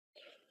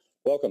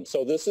Welcome.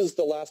 So this is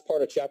the last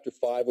part of Chapter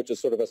 5, which is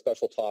sort of a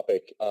special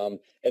topic. And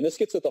this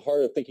gets at the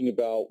heart of thinking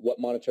about what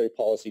monetary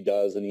policy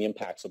does and the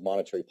impacts of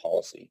monetary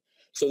policy.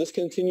 So this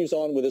continues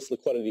on with this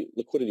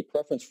liquidity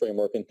preference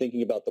framework and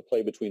thinking about the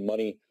play between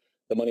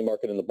the money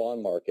market and the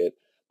bond market.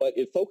 But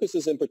it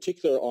focuses in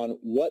particular on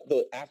what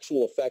the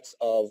actual effects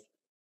of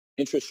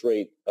interest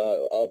rate,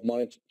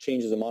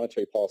 changes in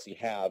monetary policy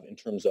have in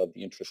terms of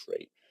the interest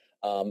rate.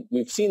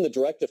 We've seen the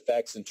direct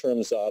effects in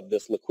terms of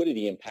this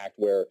liquidity impact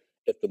where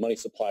if the money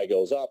supply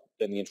goes up,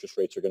 then the interest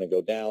rates are going to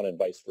go down and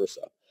vice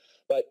versa.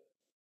 But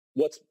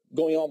what's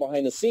going on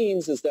behind the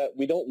scenes is that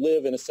we don't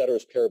live in a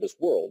ceteris paribus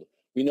world.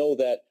 We know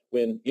that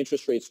when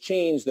interest rates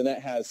change, then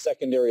that has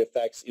secondary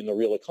effects in the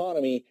real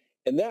economy,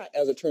 and that,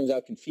 as it turns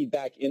out, can feed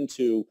back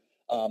into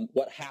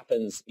what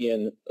happens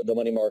in the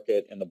money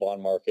market and the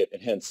bond market,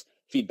 and hence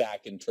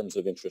feedback in terms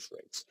of interest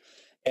rates.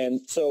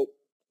 And so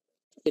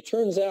it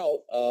turns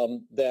out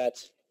that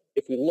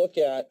if we look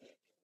at,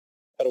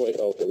 here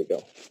we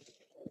go.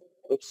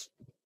 Oops.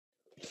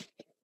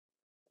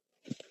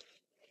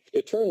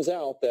 It turns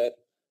out that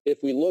if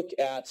we look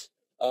at,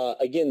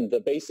 again, the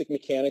basic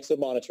mechanics of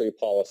monetary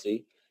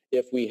policy,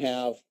 if we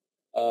have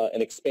an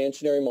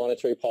expansionary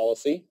monetary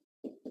policy,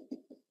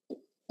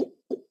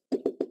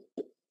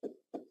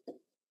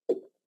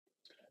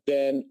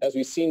 then as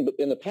we've seen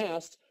in the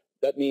past,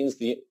 that means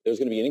there's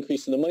going to be an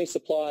increase in the money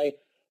supply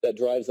that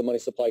drives the money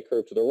supply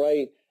curve to the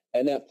right,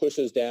 and that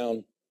pushes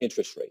down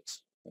interest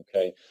rates.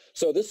 Okay,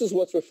 so this is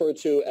what's referred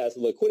to as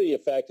the liquidity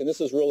effect, and this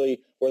is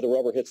really where the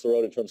rubber hits the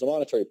road in terms of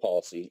monetary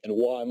policy and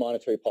why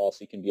monetary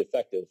policy can be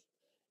effective.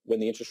 When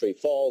the interest rate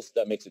falls,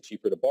 that makes it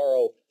cheaper to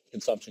borrow,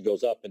 consumption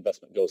goes up,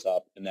 investment goes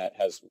up, and that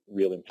has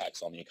real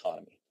impacts on the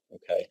economy.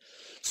 Okay,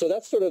 so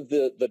that's sort of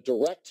the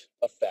direct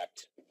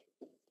effect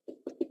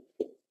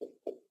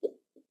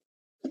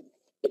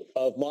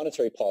of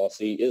monetary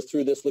policy is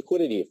through this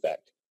liquidity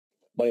effect.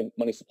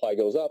 Money supply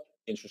goes up,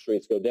 interest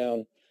rates go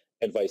down,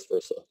 and vice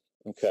versa.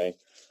 Okay,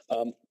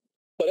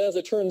 but as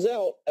it turns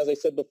out, as I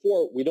said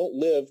before, we don't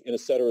live in a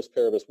ceteris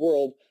paribus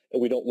world,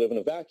 and we don't live in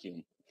a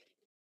vacuum.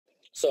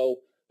 So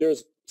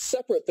there's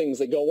separate things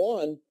that go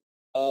on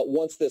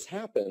once this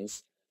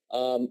happens,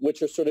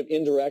 which are sort of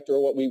indirect,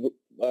 or what we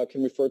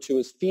can refer to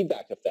as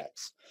feedback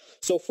effects.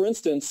 So for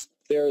instance,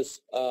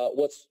 there's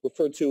what's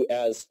referred to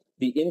as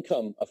the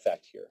income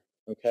effect here.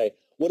 Okay,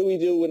 what do we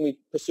do when we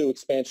pursue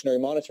expansionary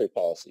monetary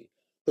policy?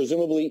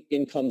 Presumably,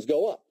 incomes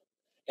go up.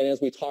 And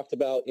as we talked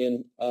about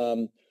in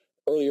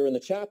earlier in the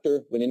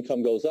chapter, when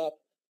income goes up,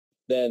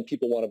 then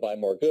people want to buy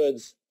more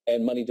goods,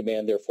 and money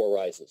demand therefore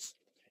rises.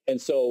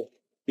 And so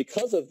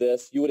because of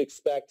this, you would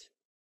expect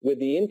when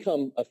the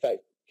income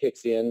effect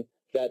kicks in,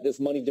 that this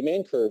money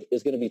demand curve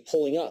is going to be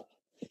pulling up.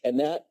 And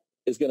that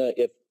is going to,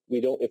 if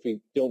we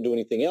don't do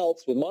anything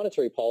else with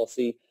monetary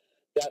policy,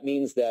 that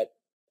means that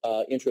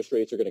interest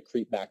rates are going to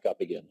creep back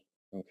up again.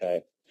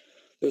 Okay.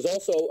 There's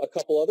also a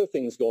couple other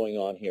things going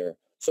on here.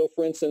 So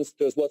for instance,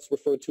 there's what's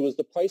referred to as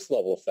the price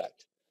level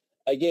effect.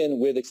 Again,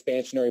 with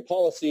expansionary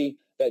policy,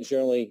 that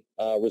generally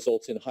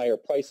results in higher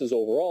prices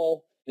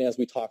overall. And as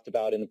we talked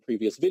about in the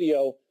previous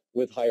video,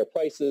 with higher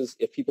prices,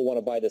 if people want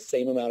to buy the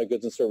same amount of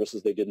goods and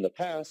services they did in the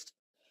past,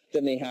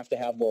 then they have to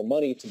have more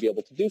money to be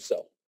able to do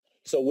so.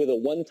 So with a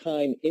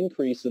one-time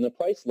increase in the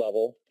price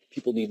level,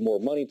 people need more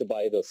money to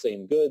buy those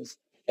same goods.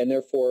 And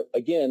therefore,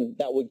 again,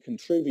 that would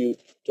contribute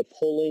to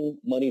pulling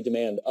money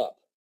demand up,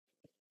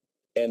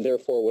 and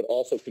therefore would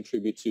also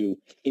contribute to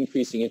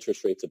increasing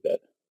interest rates a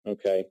bit.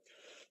 Okay.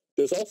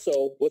 There's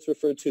also what's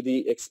referred to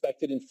the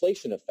expected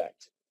inflation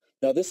effect.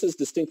 Now, this is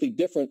distinctly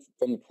different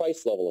from the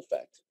price level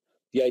effect.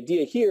 The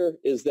idea here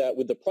is that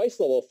with the price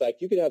level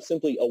effect, you could have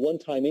simply a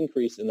one-time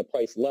increase in the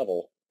price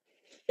level,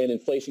 and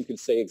inflation could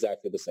stay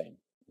exactly the same.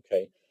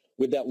 Okay.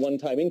 With that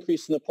one-time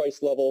increase in the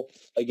price level,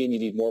 again, you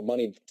need more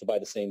money to buy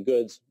the same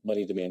goods,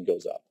 money demand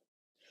goes up.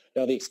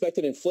 Now, the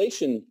expected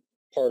inflation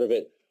part of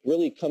it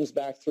really comes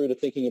back through to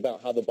thinking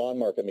about how the bond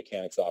market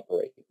mechanics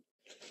operate.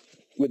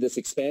 With this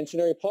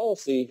expansionary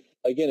policy,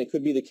 again, it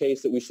could be the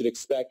case that we should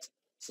expect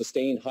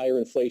sustained higher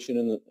inflation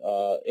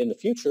in the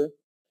future,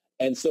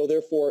 and so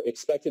therefore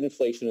expected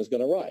inflation is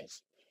going to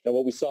rise. Now,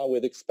 what we saw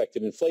with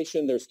expected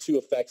inflation, there's two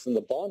effects in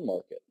the bond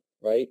market,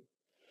 right?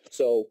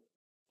 So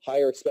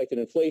higher expected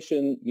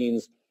inflation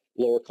means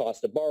lower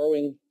cost of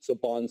borrowing, so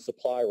bond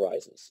supply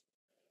rises.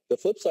 The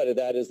flip side of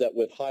that is that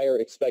with higher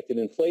expected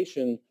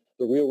inflation,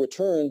 the real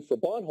return for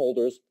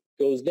bondholders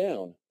goes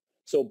down,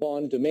 so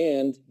bond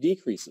demand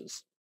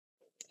decreases.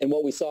 And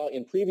what we saw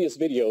in previous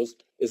videos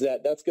is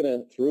that that's going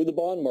to, through the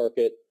bond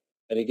market,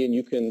 and again,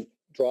 you can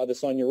draw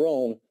this on your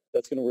own,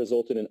 that's going to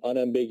result in an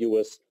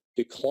unambiguous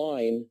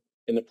decline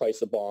in the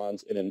price of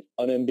bonds and an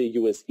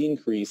unambiguous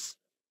increase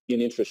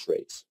in interest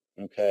rates.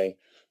 Okay,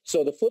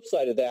 so the flip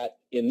side of that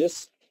in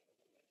this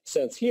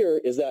sense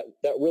here is that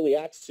that really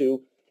acts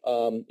to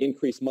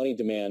increase money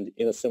demand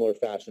in a similar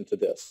fashion to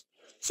this.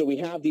 So we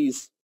have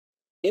these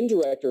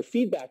indirect or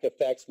feedback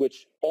effects,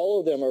 which all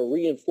of them are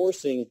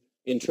reinforcing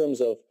in terms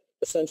of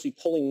essentially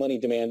pulling money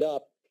demand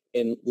up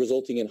and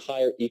resulting in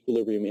higher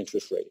equilibrium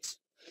interest rates.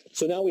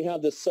 So now we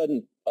have this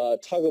sudden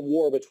tug of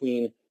war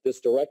between this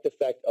direct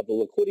effect of the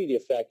liquidity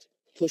effect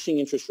pushing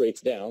interest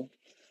rates down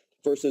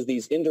versus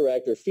these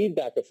indirect or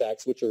feedback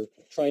effects, which are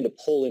trying to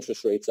pull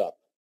interest rates up.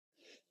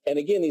 And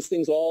again, these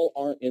things all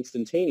aren't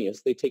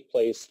instantaneous. They take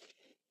place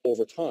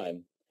over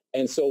time.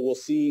 And so we'll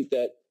see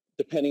that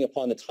depending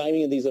upon the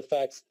timing of these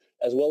effects,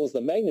 as well as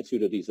the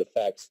magnitude of these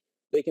effects,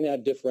 they can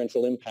have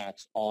differential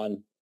impacts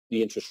on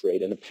the interest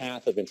rate and the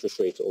path of interest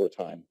rates over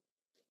time.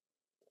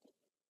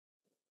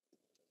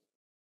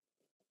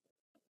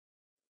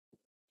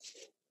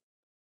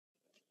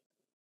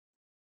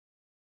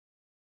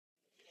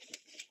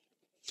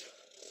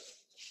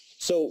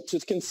 So to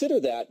consider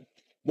that,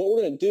 what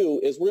we're going to do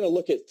is we're going to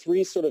look at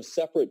three sort of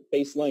separate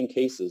baseline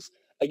cases,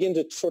 again,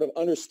 to sort of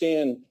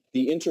understand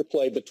the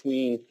interplay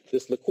between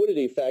this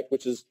liquidity effect,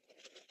 which is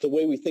the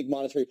way we think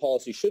monetary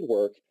policy should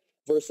work,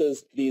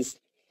 versus these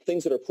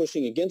things that are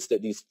pushing against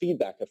it, these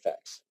feedback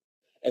effects.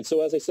 And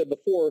so, as I said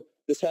before,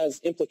 this has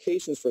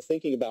implications for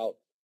thinking about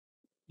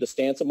the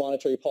stance of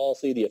monetary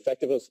policy, the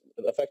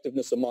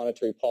effectiveness of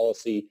monetary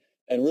policy,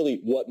 and really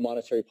what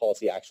monetary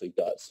policy actually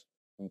does.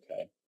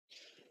 Okay.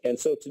 And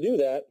so to do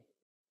that,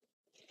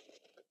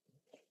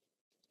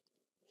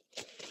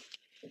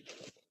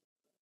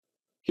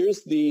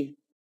 here's the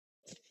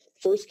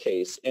first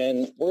case,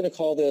 and we're going to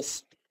call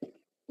this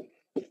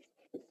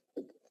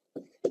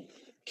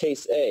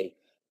case A.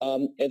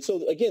 And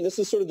so again, this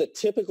is sort of the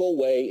typical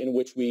way in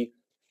which we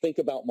think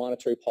about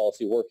monetary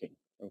policy working.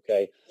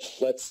 Okay,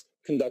 let's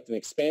conduct an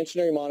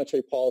expansionary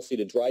monetary policy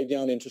to drive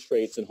down interest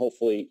rates and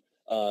hopefully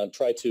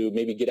try to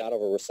maybe get out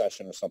of a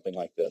recession or something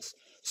like this.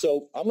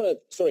 So I'm going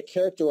to sort of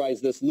characterize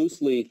this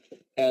loosely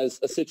as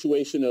a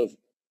situation of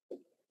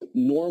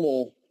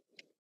normal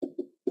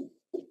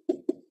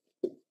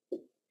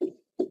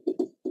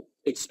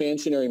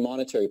expansionary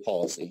monetary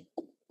policy,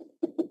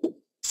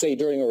 say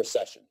during a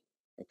recession.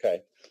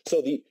 Okay,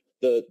 so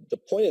the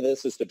point of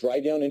this is to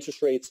drive down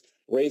interest rates,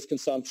 raise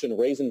consumption,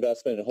 raise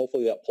investment, and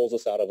hopefully that pulls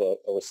us out of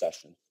a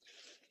recession.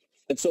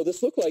 And so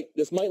this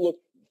might look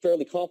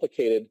fairly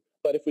complicated,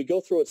 but if we go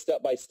through it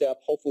step by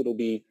step, hopefully it'll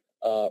be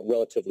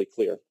relatively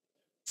clear.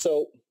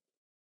 So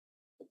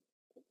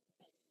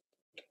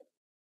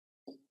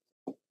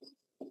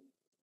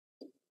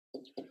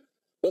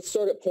let's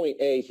start at point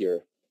A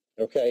here.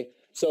 Okay,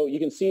 so you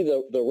can see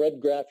the red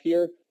graph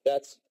here.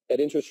 That's at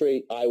interest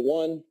rate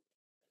I1.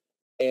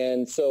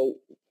 And so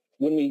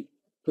when we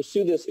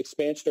pursue this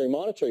expansionary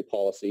monetary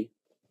policy,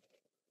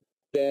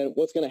 then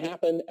what's going to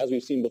happen, as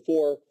we've seen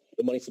before,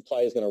 the money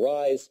supply is going to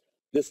rise.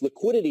 This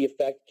liquidity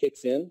effect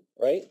kicks in,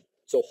 right?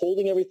 So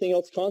holding everything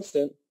else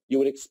constant, you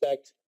would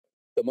expect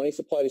the money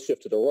supply to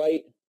shift to the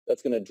right.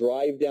 That's going to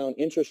drive down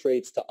interest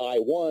rates to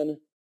I1.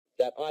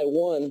 That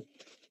I1,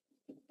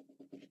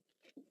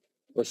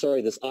 or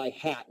sorry, this I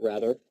hat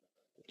rather,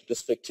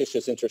 this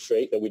fictitious interest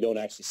rate that we don't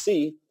actually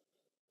see,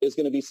 is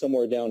going to be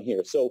somewhere down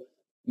here. So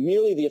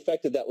merely the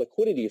effect of that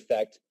liquidity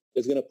effect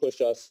is going to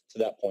push us to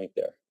that point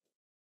there.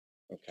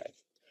 Okay.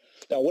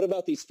 Now, what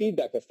about these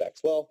feedback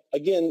effects? Well,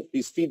 again,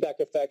 these feedback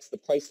effects, the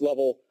price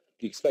level,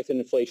 the expected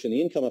inflation,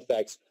 the income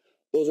effects,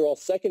 those are all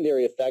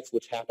secondary effects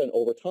which happen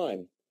over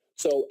time.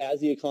 So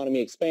as the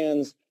economy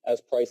expands, as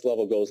price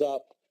level goes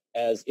up,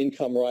 as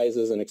income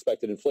rises and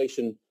expected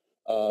inflation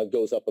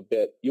goes up a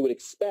bit, you would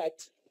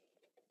expect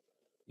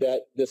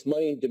that this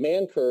money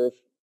demand curve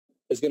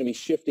is going to be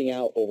shifting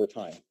out over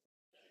time.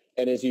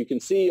 And as you can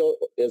see,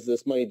 as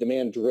this money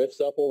demand drifts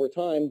up over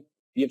time,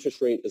 the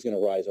interest rate is going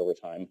to rise over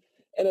time.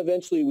 And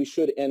eventually we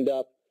should end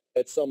up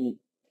at some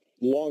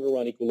longer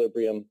run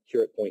equilibrium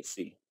here at point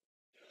C.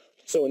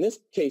 So in this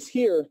case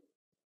here,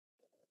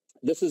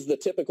 this is the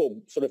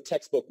typical sort of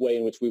textbook way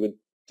in which we would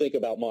think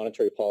about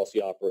monetary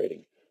policy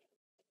operating.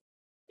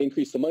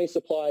 Increase the money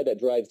supply, that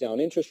drives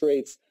down interest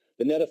rates.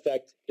 The net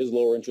effect is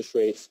lower interest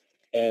rates,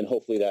 and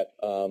hopefully that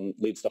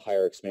leads to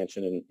higher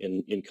expansion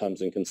in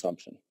incomes and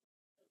consumption.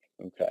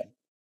 Okay.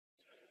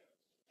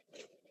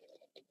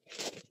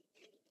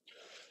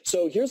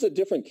 So here's a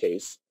different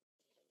case.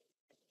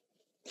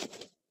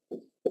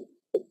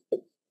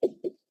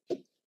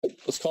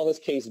 Let's call this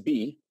case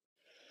B.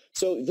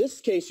 So this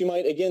case you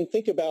might again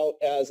think about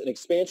as an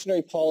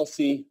expansionary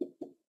policy,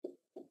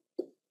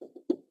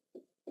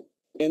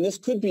 and this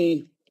could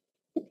be,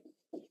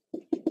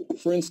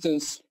 for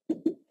instance,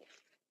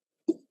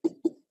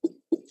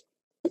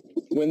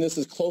 when this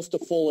is close to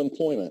full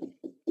employment.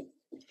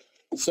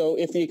 So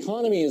if the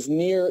economy is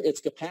near its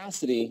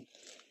capacity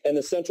and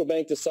the central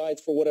bank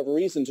decides for whatever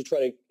reason to try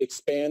to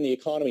expand the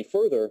economy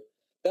further,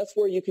 that's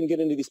where you can get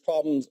into these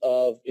problems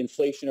of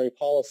inflationary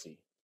policy.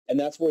 And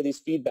that's where these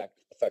feedback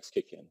effects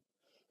kick in.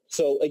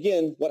 So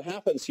again, what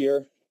happens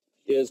here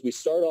is we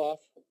start off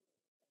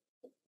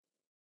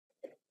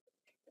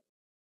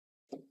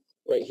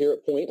right here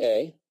at point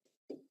A.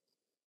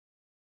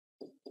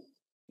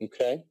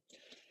 Okay.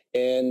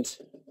 And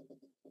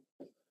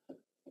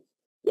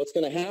what's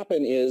going to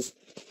happen is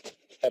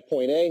at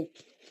point A,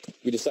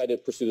 we decide to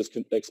pursue this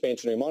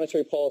expansionary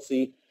monetary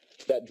policy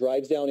that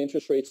drives down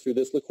interest rates through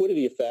this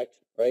liquidity effect,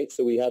 right?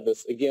 So we have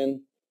this,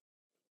 again,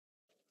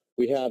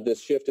 we have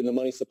this shift in the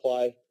money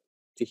supply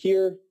to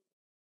here.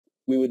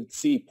 We would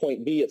see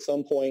point B at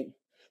some point,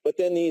 but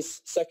then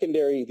these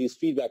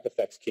feedback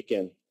effects kick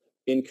in.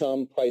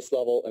 Income, price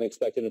level, and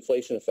expected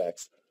inflation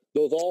effects.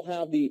 Those all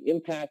have the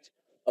impact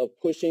of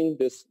pushing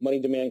this money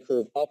demand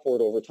curve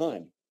upward over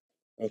time,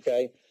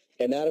 okay?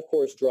 And that, of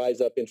course,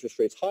 drives up interest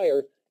rates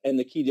higher, and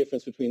the key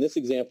difference between this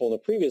example and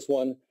the previous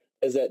one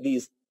is that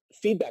these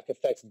feedback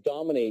effects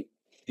dominate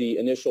the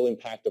initial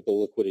impact of the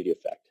liquidity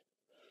effect.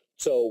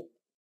 So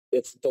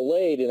it's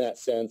delayed in that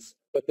sense,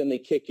 but then they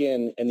kick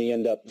in and they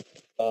end up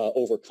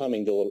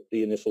overcoming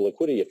the initial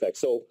liquidity effect.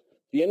 So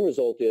the end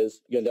result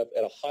is you end up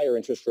at a higher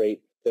interest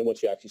rate than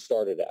what you actually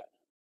started at,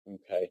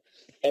 okay?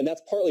 And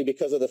that's partly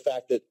because of the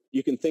fact that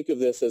you can think of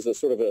this as a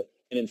sort of an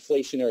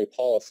inflationary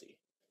policy.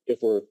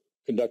 If we're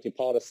conducting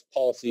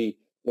policy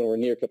when we're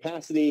near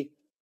capacity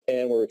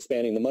and we're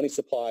expanding the money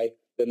supply,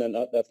 then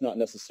that's not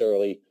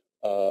necessarily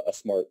a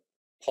smart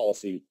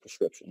policy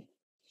prescription.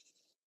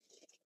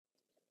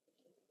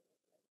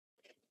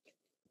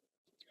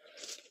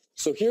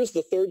 So here's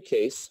the third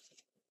case.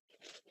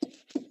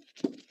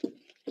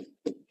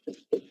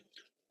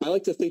 I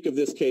like to think of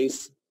this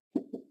case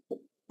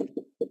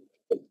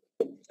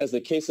as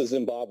the case of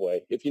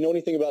Zimbabwe. If you know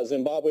anything about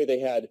Zimbabwe, they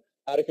had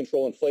out of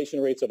control inflation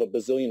rates of 1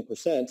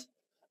 bazillion%,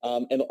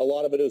 and a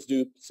lot of it was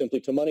due simply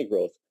to money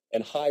growth.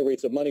 And high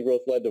rates of money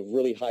growth led to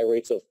really high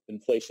rates of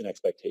inflation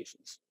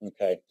expectations,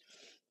 okay?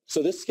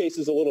 So this case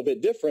is a little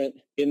bit different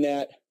in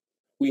that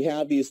we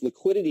have these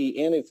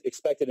liquidity and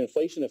expected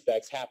inflation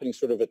effects happening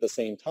sort of at the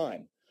same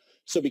time.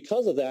 So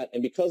because of that,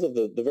 and because of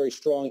the very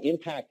strong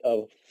impact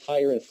of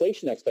higher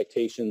inflation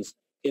expectations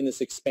in this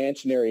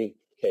expansionary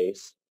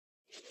case,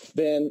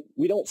 then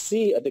we don't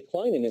see a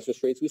decline in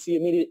interest rates, we see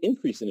immediate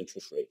increase in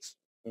interest rates,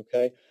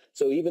 okay?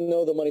 So even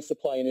though the money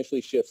supply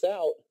initially shifts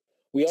out,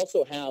 we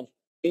also have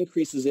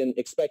increases in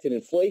expected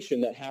inflation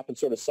that happen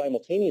sort of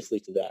simultaneously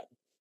to that.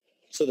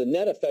 So the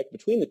net effect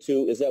between the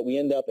two is that we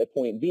end up at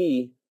point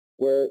B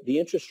where the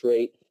interest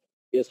rate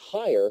is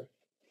higher,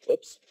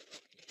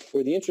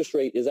 where the interest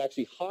rate is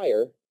actually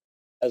higher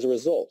as a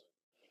result.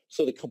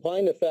 So the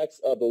combined effects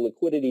of the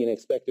liquidity and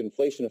expected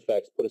inflation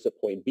effects put us at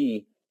point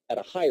B at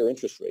a higher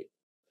interest rate.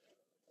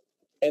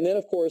 And then,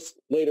 of course,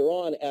 later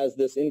on, as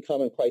this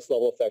income and price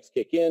level effects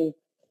kick in,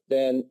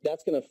 then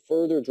that's going to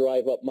further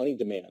drive up money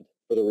demand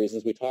for the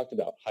reasons we talked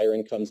about. Higher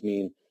incomes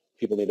mean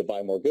people need to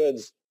buy more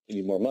goods, they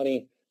need more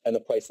money, and the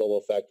price level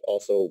effect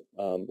also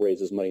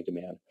raises money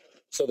demand.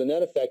 So the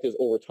net effect is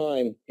over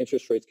time,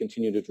 interest rates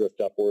continue to drift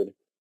upward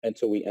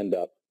until we end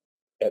up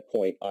at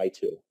point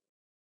I2,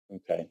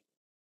 okay?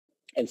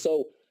 And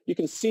so you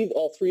can see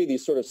all three of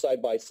these sort of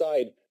side by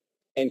side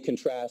and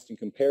contrast and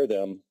compare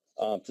them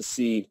to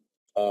see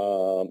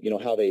how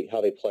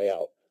they play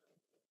out.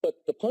 But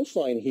the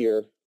punchline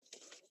here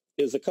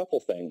is a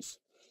couple things.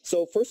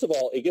 So first of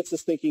all, it gets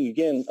us thinking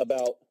again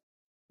about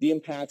the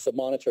impacts of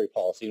monetary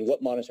policy and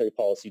what monetary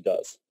policy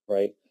does,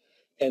 right?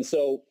 And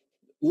so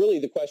really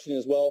the question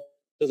is, well,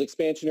 does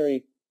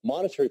expansionary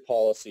monetary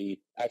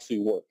policy actually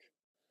work?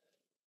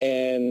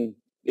 And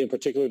in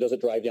particular, does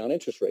it drive down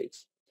interest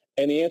rates?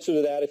 And the answer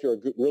to that, if you're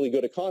a really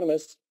good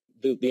economist,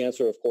 the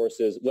answer, of course,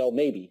 is, well,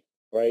 maybe,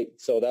 right?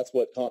 So that's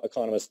what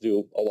economists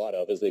do a lot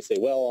of, is they say,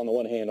 well, on the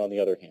one hand, on the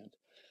other hand.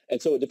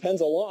 And so it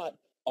depends a lot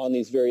on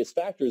these various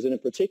factors, and in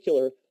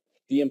particular,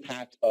 the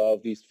impact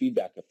of these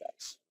feedback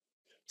effects.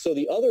 So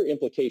the other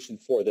implication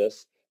for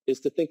this is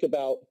to think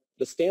about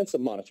the stance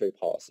of monetary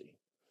policy.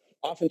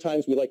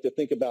 Oftentimes, we like to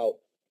think about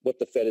what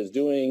the Fed is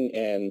doing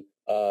and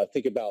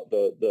think about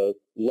the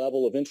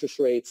level of interest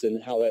rates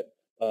and how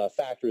that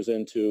factors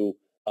into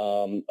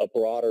a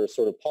broader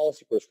sort of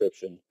policy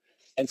prescription.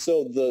 And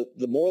so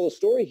the moral of the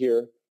story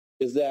here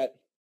is that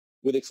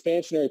with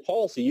expansionary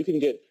policy, you can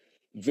get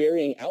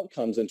varying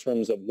outcomes in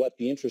terms of what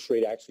the interest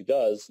rate actually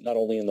does, not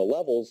only in the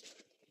levels,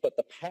 but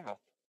the path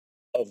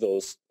of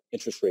those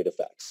interest rate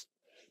effects.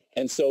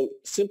 And so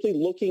simply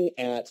looking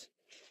at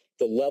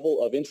the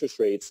level of interest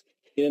rates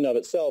in and of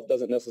itself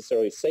doesn't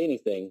necessarily say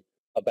anything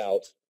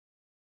about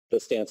the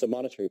stance of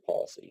monetary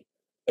policy.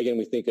 Again,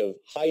 we think of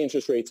high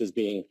interest rates as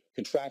being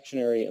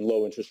contractionary and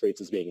low interest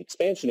rates as being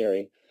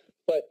expansionary.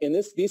 But in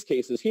these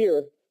cases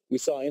here, we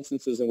saw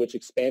instances in which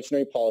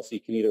expansionary policy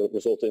can either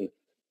result in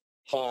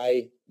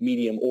high,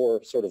 medium,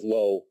 or sort of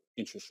low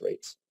interest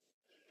rates.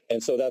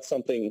 And so that's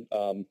something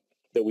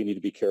that we need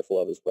to be careful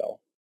of as well.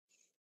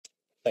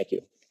 Thank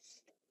you.